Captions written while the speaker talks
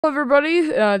Hello everybody,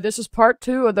 this is part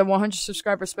 2 of the 100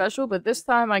 subscriber special, but this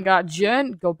time I got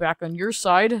Jen, go back on your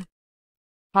side.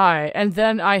 Hi, and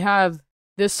then I have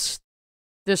this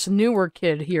newer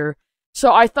kid here.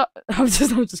 So I thought, I'm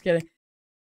just kidding.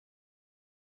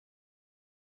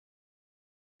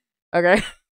 Okay.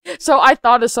 So I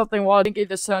thought of something while I didn't get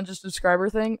this 100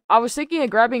 subscriber thing. I was thinking of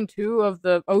grabbing 2 of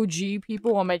the OG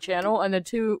people on my channel and the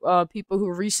 2 people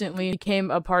who recently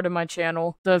became a part of my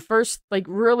channel. The first, like,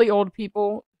 really old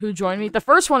people who joined me. The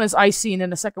first one is Icy and then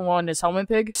the second one is Helmet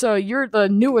Pig. So you're the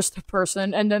newest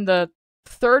person and then the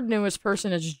third newest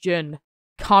person is Jin.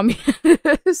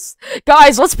 Communists.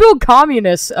 Guys, let's build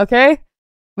communists, okay?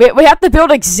 We have to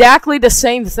build exactly the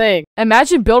same thing.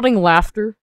 Imagine building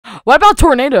laughter. What about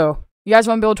tornado? You guys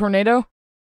want to build a tornado?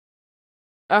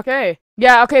 Okay.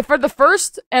 Yeah, okay, for the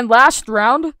first and last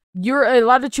round, you're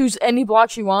allowed to choose any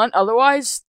blocks you want.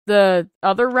 Otherwise, the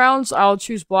other rounds, I'll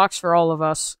choose blocks for all of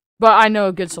us. But I know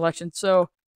a good selection, so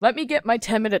let me get my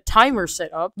 10-minute timer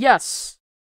set up. Yes.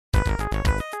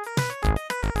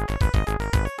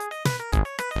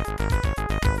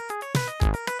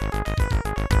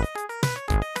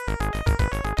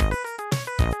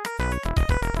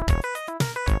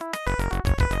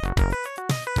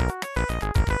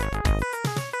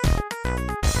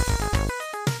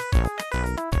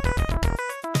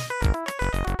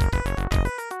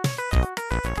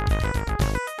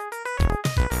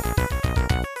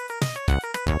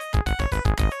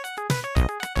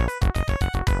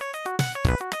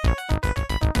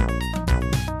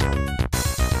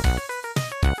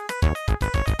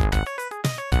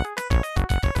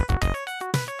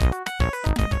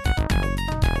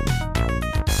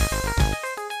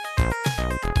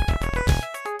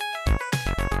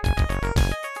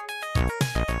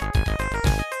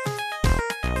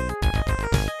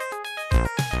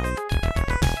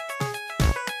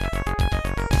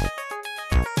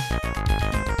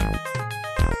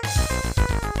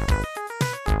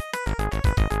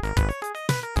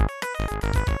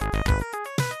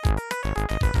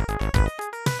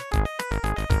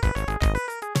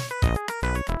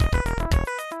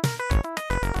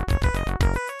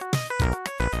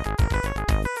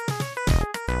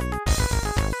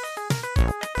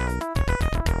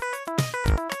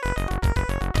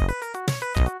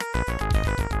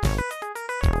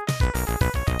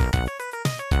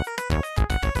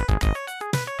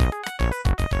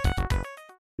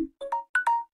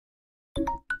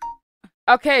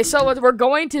 Okay, so we're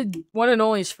going to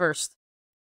 1andONLY's first.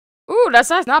 Ooh, that's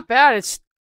not bad.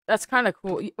 That's kind of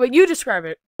cool. Wait, you describe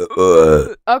it.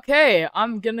 Okay,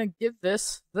 I'm gonna give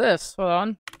this. Hold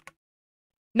on.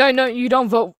 No, you don't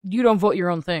vote. You don't vote your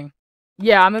own thing.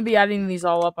 Yeah, I'm gonna be adding these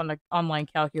all up on the online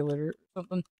calculator or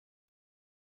something.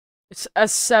 It's a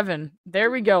 7. There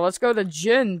we go. Let's go to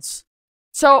Jin's.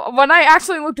 So when I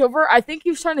actually looked over, I think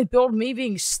he was trying to build me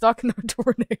being stuck in a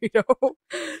tornado.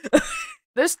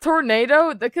 This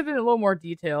tornado, that could have been a little more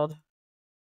detailed.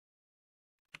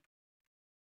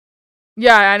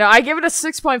 Yeah, I know. I give it a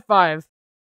 6.5.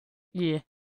 Yeah.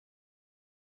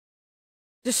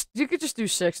 You could just do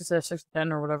 6 instead of 6 to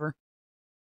 10 or whatever.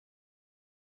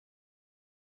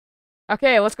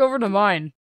 Okay, let's go over to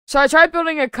mine. So I tried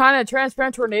building a kind of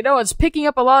transparent tornado. It's picking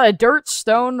up a lot of dirt,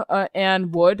 stone,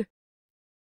 and wood.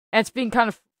 And it's being kind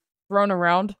of thrown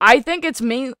around. I think it's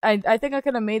I think I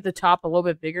could have made the top a little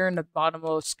bit bigger and the bottom a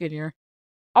little skinnier.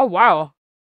 Oh wow.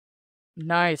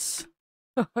 Nice.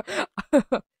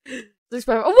 6.5.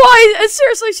 Why? It's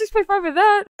seriously 6.5 of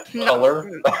that?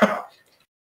 Color.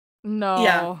 No.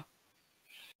 Yeah.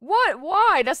 What?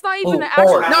 Why? That's not even an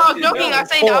actual. No, I'm joking. I'm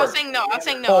saying no. I'm saying no. I'm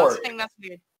saying no. I'm saying that's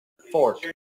weird. 4.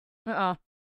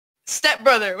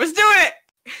 Stepbrother, let's do it.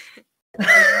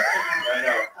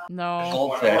 No.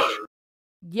 Goldfish.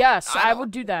 Yes, I would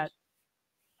do that.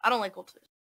 I don't like goldfish.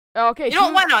 Okay. You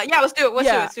know what? Why not? Yeah, let's do it.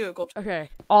 Let's do it. Goldfish.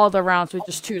 Okay. All the rounds we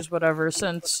just choose whatever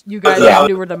since you guys are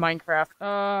newer to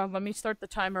Minecraft. Let me start the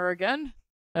timer again.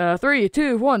 3,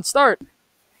 2, 1, start.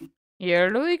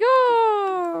 Here we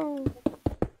go.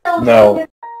 No.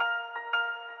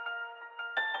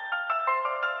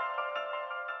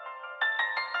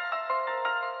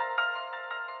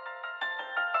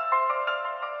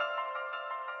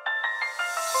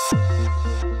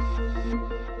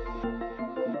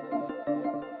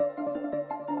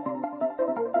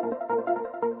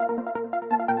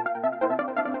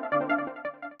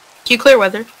 Can you clear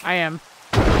weather? I am.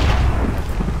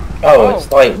 Oh, it's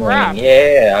lightning. Crap.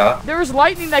 Yeah. There was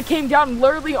lightning that came down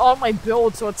literally on my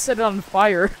build, so it set it on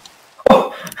fire.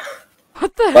 Oh.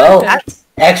 What the Well, heck? That's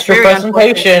extra very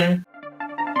presentation.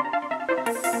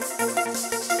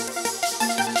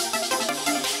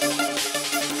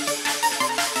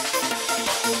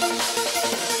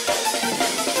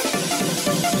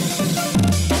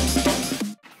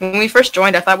 When we first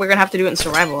joined, I thought we were gonna have to do it in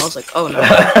survival. I was like, oh no.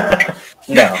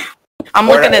 No. I'm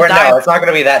looking to die. No, it's not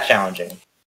gonna be that challenging.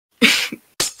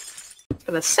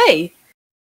 Gonna say,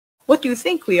 what do you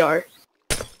think we are?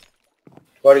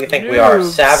 What do you think we are?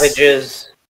 Noobs.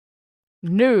 Savages?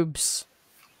 Noobs.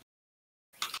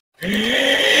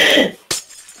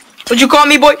 What'd you call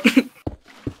me, boy?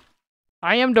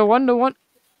 I am the one.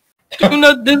 Do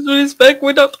not disrespect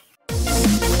without.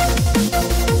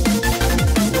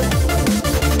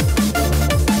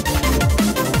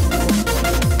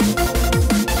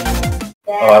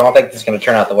 Oh, I don't think this is gonna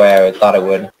turn out the way I thought it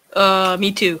would.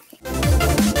 Me too.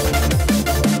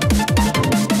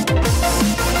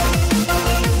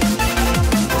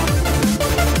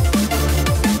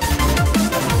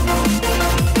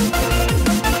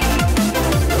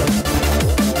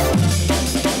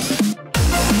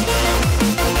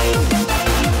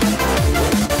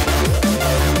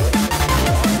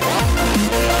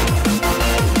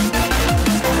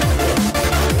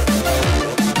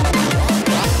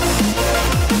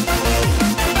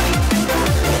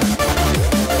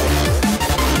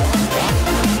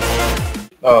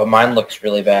 Oh, mine looks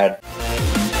really bad.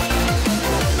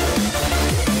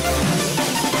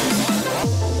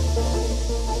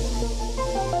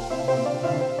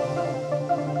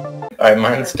 Alright,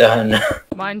 mine's done.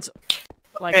 Mine's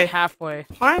like Okay. halfway.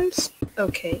 Mine's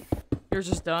okay. Yours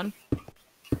is done.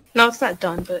 No, it's not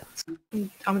done, but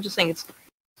I'm just saying it's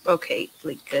okay,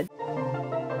 like good.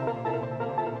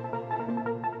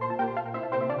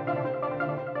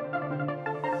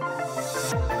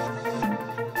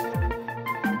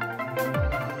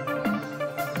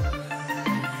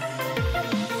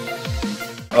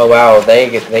 Oh wow, they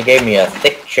gave me a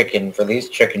thick chicken for these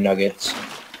chicken nuggets.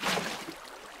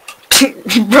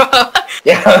 Bruh.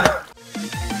 Yeah.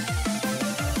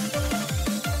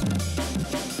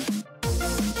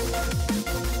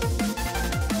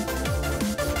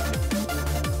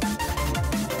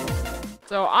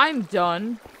 So I'm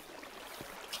done.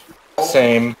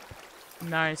 Same.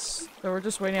 Nice. So we're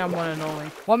just waiting on one and only.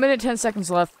 1 minute 10 seconds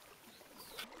left.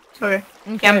 Okay.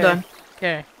 Yeah, I'm done.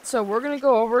 Okay. So we're gonna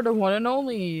go over to one and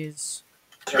onlys.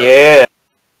 Yeah.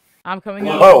 I'm coming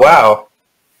in. Oh wow.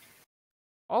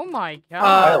 Oh my I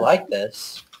god. like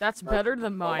this. That's better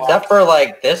than mine. Except for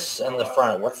like this and the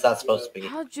front. What's that supposed to be?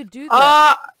 How'd you do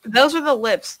that? Those are the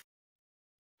lips.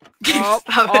 Up,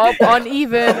 Stop up, it.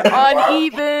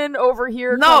 uneven over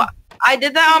here. No, I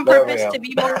did that on There we purpose go. to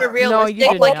be more realistic, No,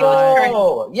 you did like it was turning.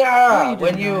 Oh, yeah. No, you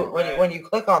when did you when you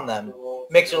click on them,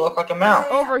 it makes it look like a mouth.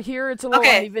 Over here, it's a little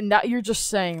Okay. uneven. Now you're just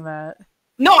saying that.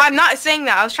 No, I'm not saying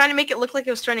that. I was trying to make it look like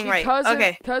it was turning right.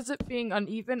 Okay. Because it being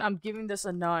uneven, I'm giving this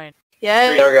a 9. Yeah.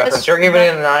 There we go. Since you're giving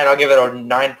it a 9, I'll give it a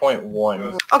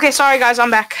 9.1. Okay, sorry guys,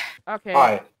 I'm back. Okay.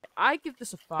 Hi. I give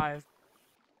this a 5.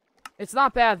 It's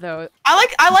not bad though.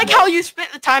 I like how you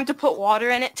spent the time to put water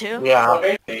in it too.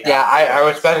 Yeah. Yeah, I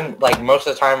was spending like most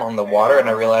of the time on the water and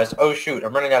I realized, oh shoot,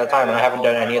 I'm running out of time and I haven't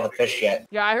done any of the fish yet.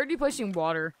 Yeah, I heard you placing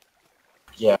water.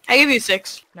 I give you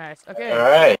 6. Nice. Okay.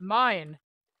 Alright. Mine.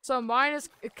 So mine is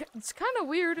it's kind of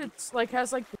weird. It's like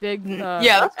has like big Yeah,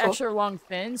 that's cool. extra long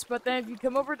fins, but then if you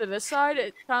come over to this side,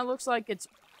 it kind of looks like it's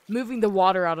moving the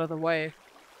water out of the way.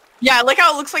 Yeah, I like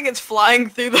how it looks like it's flying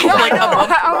through the Yeah, like I know. above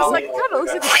the I was road. like, it kind of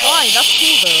looks like it's flying. That's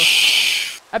cool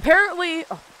though. Apparently,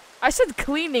 I said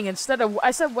cleaning instead of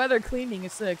I said weather cleaning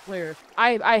instead of clear.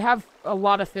 I have a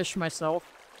lot of fish myself,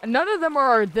 and none of them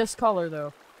are this color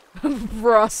though.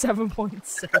 Raw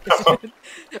 7.7.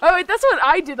 Oh wait, that's what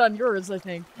I did on yours, I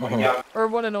think. Or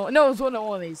one and only. No, it was one and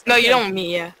only. No, you don't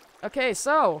me, yeah. Okay,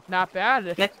 so not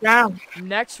bad. Next round.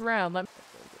 Next round. Let me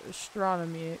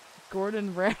astronomy.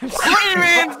 Gordon Ramsay. Gordon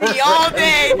Ramsay all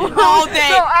day, all day.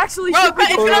 No, actually, Bro, should be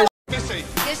it's gonna Missy,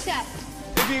 Yes,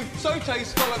 chef. if you saute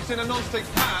scallops in a non-stick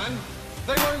pan,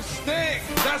 they won't stick.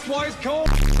 That's why it's called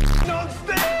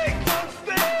non-stick,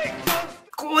 non-stick,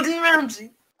 non-stick, Gordon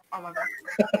Ramsay. Oh my god.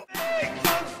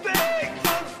 non-stick,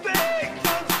 non-stick,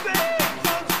 non-stick,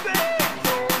 non-stick.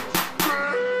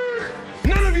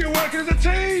 None of you are working as a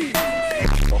team.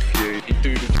 Off you,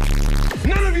 dude.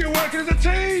 None of you are working as a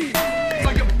team.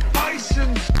 Like a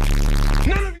bison.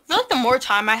 None of you I feel like the more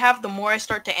time I have, the more I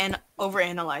start to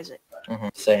overanalyze it.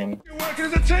 Same. are working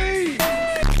as a team.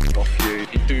 Off you,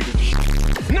 dude.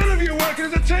 None of you are working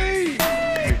as a team.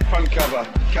 Front cover,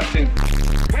 Captain.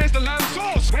 Where's the lamb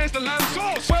sauce? Where's the lamb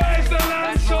sauce? Where's the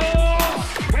lamb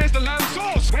sauce? Where's the lamb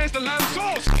sauce? Where's the lamb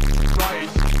sauce? Right.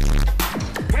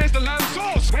 Where's the lamb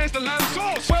sauce? Where's the lamb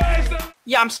sauce? Where's the...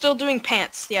 Yeah, I'm still doing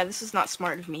pants. Yeah, this is not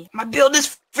smart of me. My build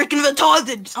is freaking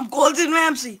retarded. I'm Gordon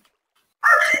Ramsay.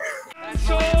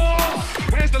 sauce?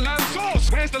 Where's the lamb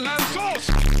sauce? Where's the lamb sauce?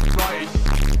 Right.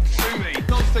 Sue me.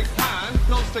 Non-stick pan,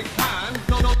 non-stick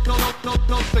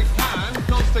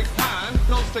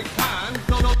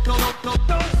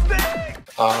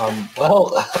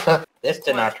Well, this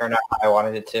did not turn out how I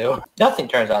wanted it to. Nothing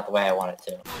turns out the way I want it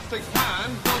to.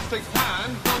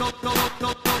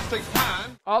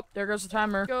 Oh, there goes the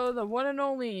timer. Go the one and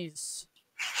onlys.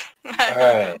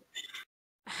 Alright.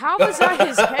 How is that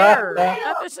his hair?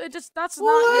 That's not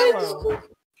yellow.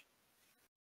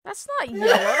 That's not yellow,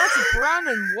 that's brown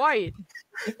and white.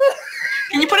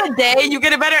 Can you put a day? You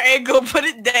get a better angle. Put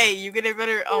it day. You get a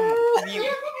better view.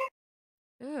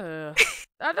 Ugh.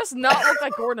 That does not look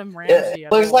like Gordon Ramsay.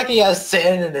 It looks like he has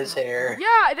sand in his hair.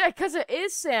 Yeah, because it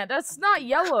is sand. That's not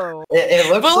yellow. It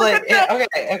looks like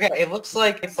okay. It looks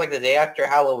like it's like the day after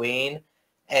Halloween,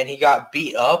 and he got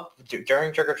beat up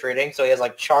during trick or treating, so he has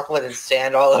like chocolate and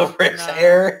sand all over his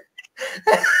hair.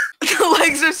 The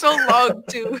legs are so long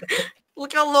too.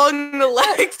 Look how long the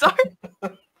legs are.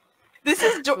 This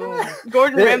is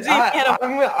Gordon Ramsay.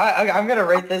 I'm gonna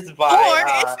rate this by.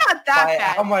 It's not that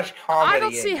bad. How much comedy? I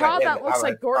don't see how that looks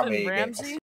like Gordon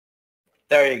Ramsay.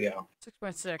 There you go.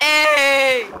 6.6.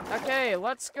 Hey. Okay,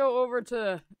 let's go over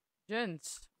to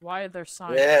Jins. Why are there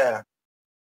signs? Yeah.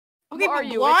 Okay, Who are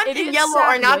but you? blonde An and idiot yellow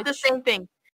are not the sandwich? same thing.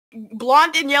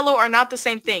 Blonde and yellow are not the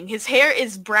same thing. His hair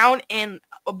is brown and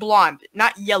blonde,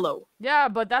 not yellow. Yeah,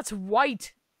 but that's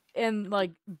white and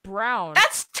like brown.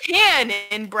 That's tan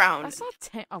and brown. That's not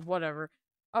tan. Oh, whatever.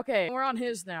 Okay, we're on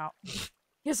his now. He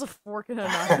has a fork and a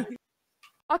knife.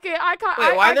 Okay, I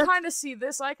kind of see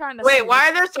this. I kind of. Wait, why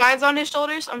are there signs on his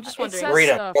shoulders? I'm just wondering. says Read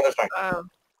stuff. it.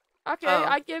 Okay,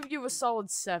 I give you a solid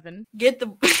 7. Get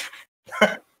the.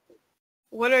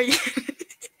 What are you?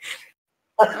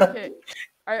 Okay.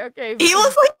 Okay. He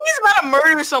looks like he's about to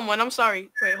murder someone. I'm sorry.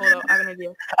 Wait, hold up. I have an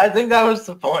idea. I think that was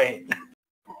the point.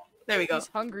 There we go. He's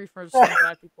hungry for some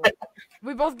bad people.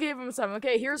 We both gave him 7.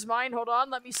 Okay, here's mine. Hold on.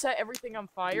 Let me set everything on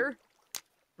fire.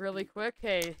 Really quick.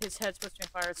 Hey, his head's supposed to be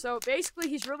on fire. So basically,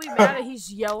 he's really mad that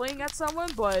he's yelling at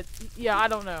someone, but yeah, I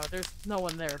don't know. There's no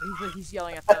one there. He's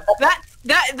yelling at them.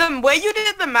 The way you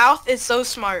did the mouth is so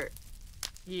smart.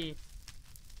 Yeah.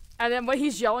 And then when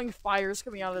he's yelling, fire's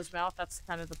coming out of his mouth. That's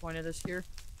kind of the point of this here.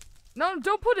 No,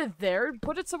 don't put it there.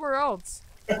 Put it somewhere else.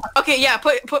 Okay, yeah.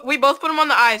 We both put him on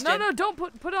the eyes. No, Jen. no, don't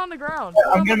put it on the ground.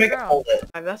 I'm gonna make it hold it.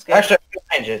 That's good. Actually, I'm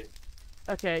gonna change it.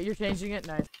 Okay, you're changing it?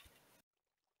 Nice.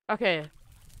 Okay.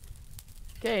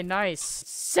 Okay, nice.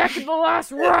 Second to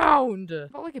last round!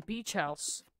 Felt like a beach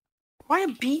house. Why a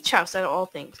beach house out of all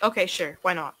things? Okay, sure.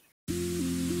 Why not?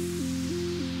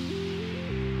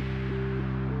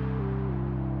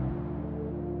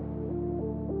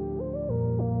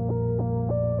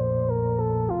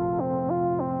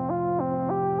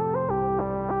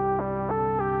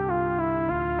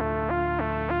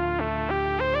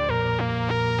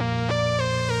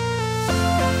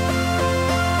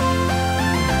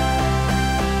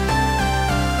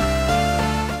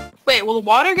 Wait, will the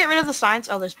water get rid of the signs?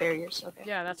 Oh, there's barriers. Okay.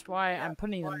 Yeah, that's why I'm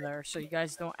putting them there, so you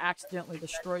guys don't accidentally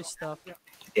destroy stuff.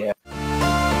 Yeah.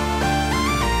 How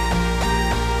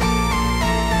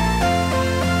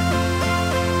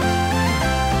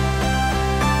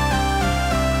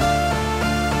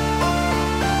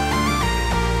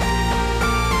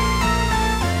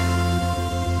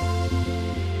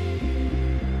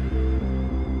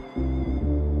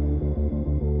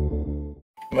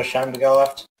much time to go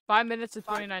left? 5 minutes and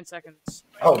 29 seconds.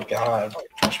 Oh god.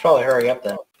 I should probably hurry up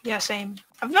then. Yeah, same.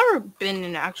 I've never been in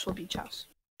an actual beach house.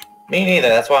 Me neither,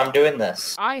 that's why I'm doing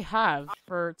this. I have,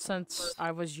 since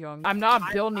I was young. I'm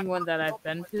not building one that I've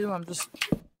been to, I'm just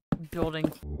building.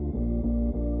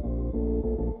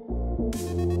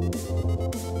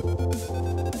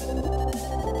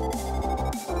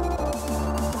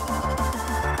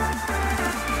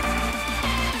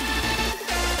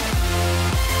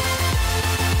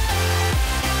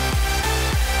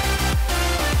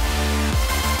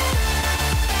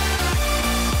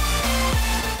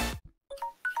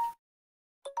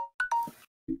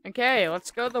 Okay,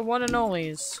 let's go the one and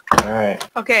onlys. Alright.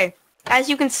 Okay. As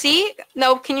you can see,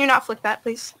 no, can you not flick that,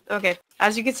 please? Okay.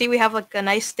 As you can see, we have like a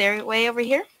nice stairway over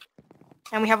here.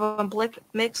 And we have a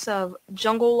mix of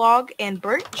jungle log and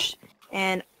birch.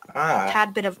 And a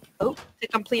tad bit of oak to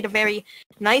complete a very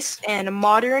nice and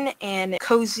modern and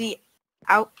cozy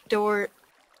outdoor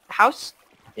house.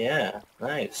 Yeah,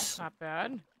 nice. Not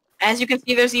bad. As you can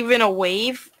see, there's even a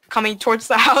wave coming towards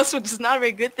the house, which is not a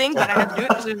very good thing, but I had to do it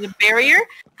because there's a barrier.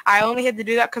 I only had to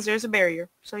do that because there's a barrier.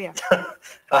 So yeah.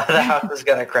 The house is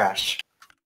gonna crash.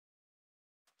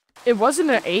 It wasn't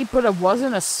an 8, but it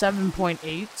wasn't a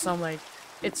 7.8, so I'm like,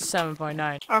 it's a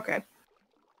 7.9. Okay.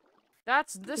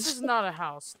 This is not a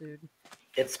house, dude.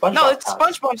 It's SpongeBob's No, it's house.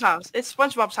 SpongeBob's house. It's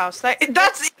SpongeBob's house. There's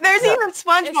even It's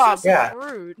SpongeBob. just Yeah.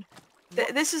 rude.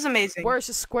 This is amazing. Where's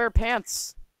his square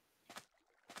pants?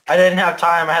 I didn't have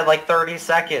time. I had like 30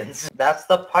 seconds. That's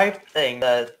the pipe thing.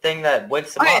 The thing that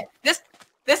wakes him Okay, up.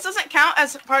 this doesn't count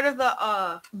as part of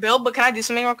the build, but can I do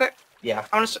something real quick? Yeah.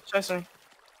 I want to try something.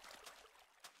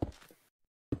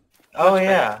 Oh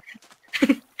yeah.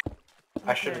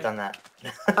 I should have done that.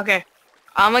 Okay.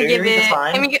 I'm gonna Did you give read the it.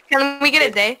 sign? Can we get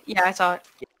a day? Yeah, I saw it.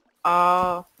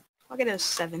 I'll get it a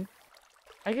 7.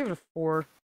 I give it a 4.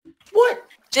 What?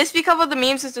 Just because of the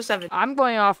memes, it's a 7. I'm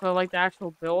going off of like the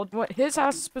actual build. What his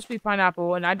house is supposed to be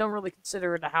pineapple, and I don't really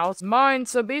consider it a house. Mine,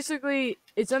 so basically,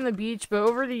 it's on the beach, but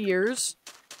over the years,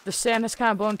 the sand has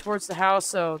kind of blown towards the house,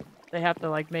 so they have to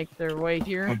like make their way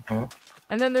here.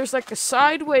 And then there's like a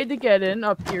side way to get in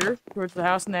up here towards the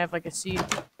house, and they have like a seat.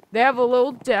 They have a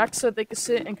little deck so they can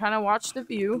sit and kind of watch the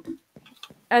view.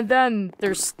 And then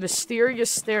there's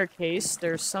mysterious staircase.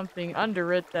 There's something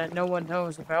under it that no one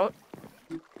knows about.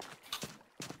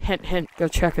 Hint, hint. Go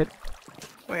check it.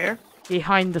 Where?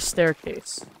 Behind the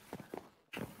staircase.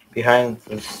 Behind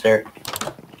the stair.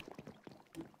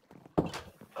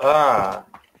 Ah.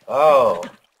 Oh.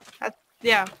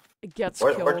 Yeah. It gets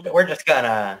killed. We're just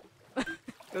gonna.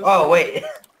 Oh wait.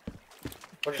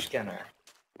 We're just gonna.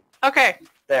 Okay.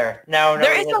 There. No.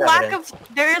 There is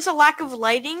a lack of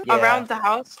lighting around the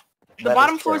house. The That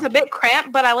bottom is floor is true. a bit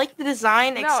cramped, but I like the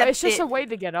design. No, Except it's just a way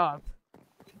to get up.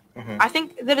 I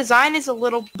think the design is a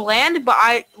little bland, but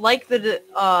I like the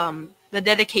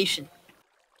dedication.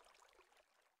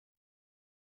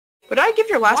 Would I give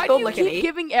your last Why do build you like an keep 8?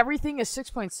 giving everything a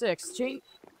 6.6? Jane?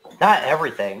 Not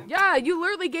everything. Yeah, you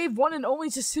literally gave one and only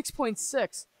to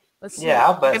 6.6. Let's see.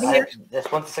 Yeah, but Maybe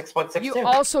this one's 6.6 You too.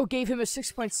 also gave him a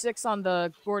 6.6 on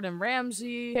the Gordon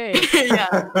Ramsay. Hey,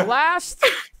 Yeah. last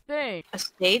thing. A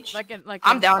stage? Like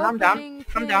I'm an down, I'm down, opening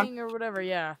I'm down. thing or whatever,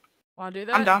 yeah. Wanna do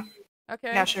that? I'm down.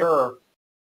 Okay. Yeah, sure. Sure.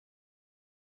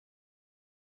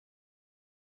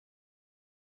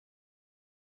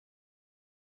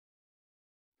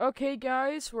 Okay,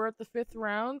 guys, we're at the 5th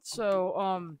round.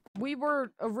 So, we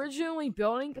were originally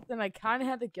building, but then I kind of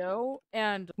had to go,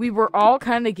 and we were all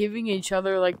kind of giving each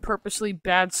other, like, purposely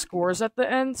bad scores at the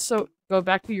end, so go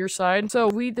back to your side. So,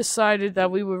 we decided that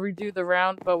we would redo the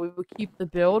round, but we would keep the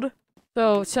build.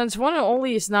 So, since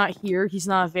 1andONLY is not here, he's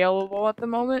not available at the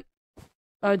moment,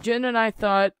 Jin and I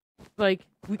thought, like,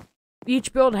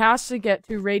 each build has to get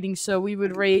 2 ratings, so we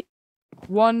would rate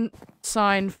one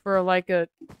sign for, like,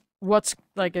 what's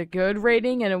like a good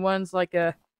rating, and one's like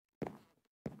a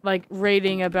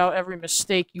rating about every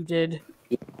mistake you did.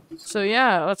 So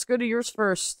yeah, let's go to yours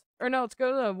first. Or no, let's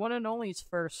go to 1andONLY's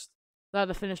first. That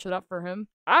to finish it up for him.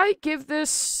 I give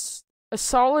this a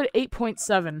solid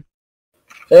 8.7.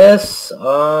 This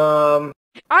I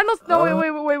don't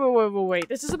know. Wait.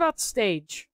 This is about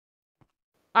stage.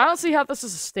 I don't see how this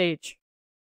is a stage.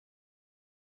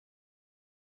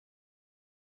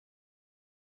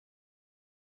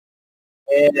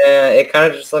 Yeah, it kind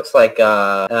of just looks like,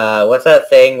 what's that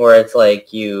thing where it's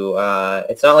like you,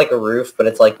 it's not like a roof, but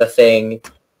it's like the thing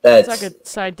that's... It's like a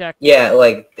side deck. Yeah,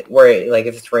 like, where, like,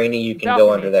 if it's raining, you can Balcony.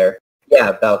 go under there.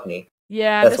 Yeah, balcony.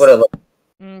 Yeah, That's what it looks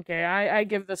like. Okay, I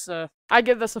give this a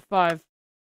 5.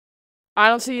 I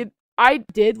don't see it. I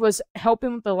did was help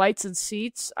him with the lights and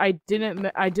seats. I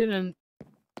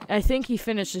think he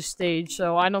finished his stage,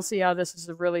 so I don't see how this is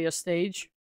really a stage.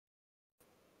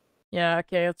 Yeah,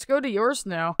 okay, let's go to yours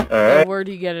now. Alright. Where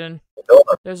do you get in? Door.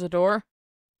 There's a door.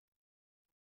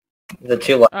 The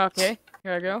 2 lights. Okay,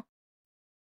 here I go.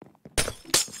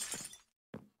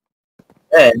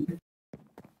 Then,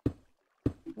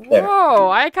 there. Whoa,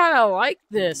 I kind of like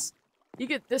this.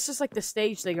 This is like the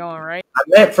stage they go on, right? I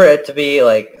meant for it to be,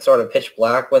 like, sort of pitch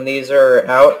black when these are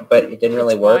out, but it didn't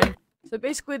really work. Fine. So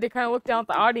basically, they kind of look down at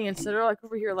the audience, and they're like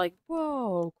over here, like,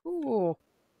 whoa, cool.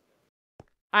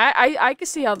 I can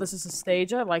see how this is a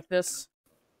stage. I like this.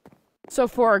 So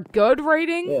for a good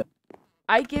rating,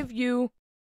 I give you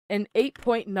an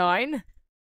 8.9.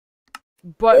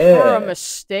 But for a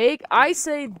mistake, I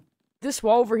say this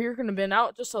wall over here could have been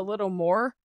out just a little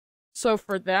more. So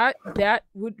for that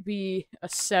would be a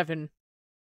 7.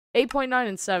 8.9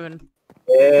 and 7.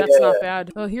 That's not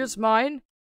bad. Well, here's mine.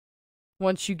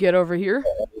 Once you get over here.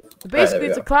 So basically,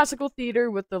 it's a classical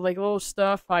theater with the like little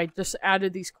stuff. I just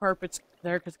added these carpets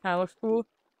there because it kind of looks cool.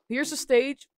 Here's the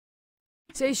stage.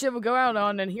 Stage that would go out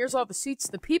on, and here's all the seats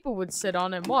the people would sit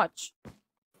on and watch.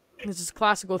 This is a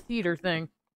classical theater thing.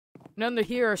 And under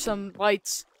here are some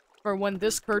lights for when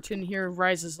this curtain here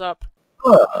rises up.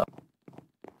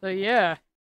 So yeah.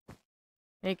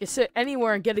 And you can sit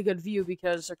anywhere and get a good view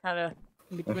because they're kind of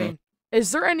in between.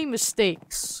 Is there any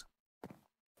mistakes?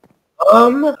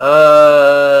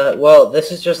 Well,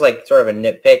 this is just like sort of a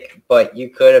nitpick, but you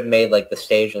could have made like the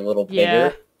stage a little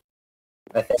bigger.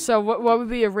 I think. So what would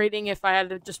be a rating if I had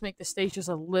to just make the stage just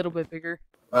a little bit bigger?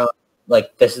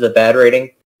 Like, this is the bad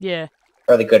rating? Yeah.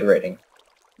 Or the good rating?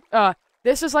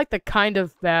 This is like the kind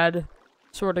of bad,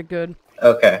 sort of good.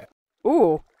 Okay.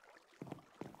 Ooh.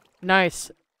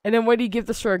 Nice. And then what do you give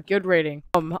this for a good rating?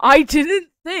 I didn't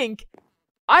think.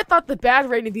 I thought the bad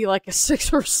rating would be like a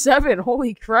 6 or 7.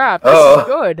 Holy crap. This is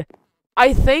good.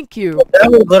 I thank you. That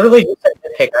was literally just a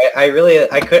pick.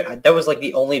 That was like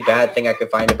the only bad thing I could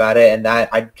find about it, and that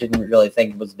I didn't really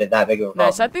think was that big of a problem.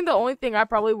 Nice. I think the only thing I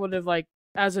probably would have, like,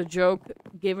 as a joke,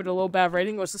 gave it a little bad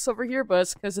rating was this over here, but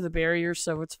it's because of the barrier,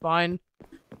 so it's fine.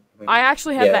 I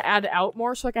actually had to add out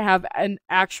more so I can have an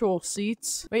actual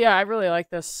seats. But yeah, I really like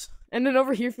this. And then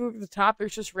over here, if you look at the top,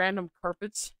 there's just random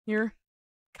carpets here.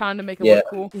 Kind of make it look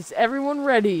cool. Is everyone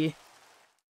ready?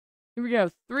 Here we go.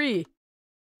 3,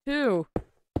 2,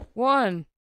 1.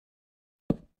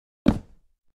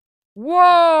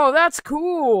 Whoa, that's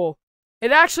cool.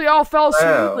 It actually all fell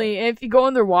smoothly. And if you go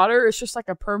underwater, it's just like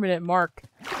a permanent mark.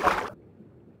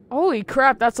 Holy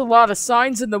crap, that's a lot of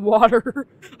signs in the water.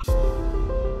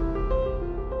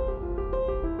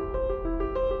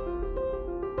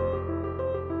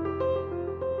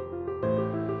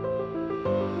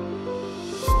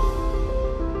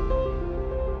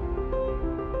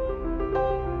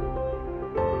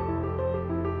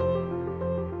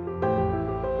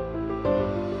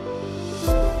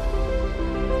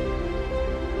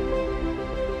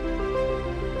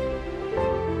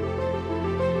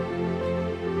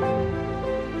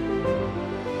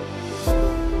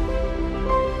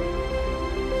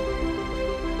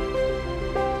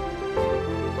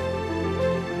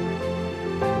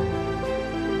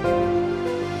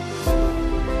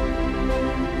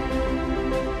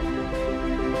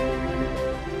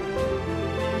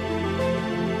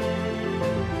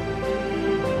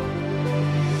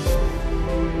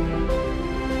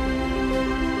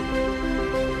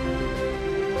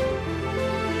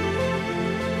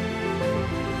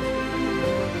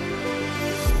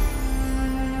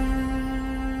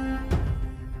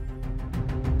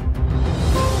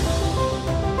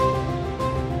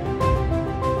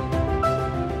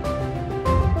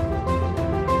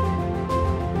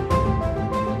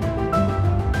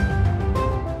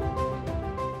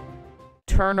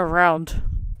 Turn around.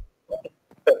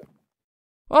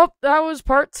 Well, that was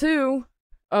part 2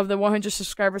 of the 100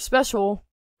 subscriber special.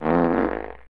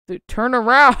 Dude, turn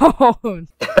around. Well,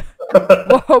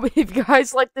 if you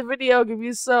guys liked the video, give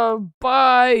me some.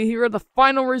 Bye. Here are the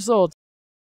final results.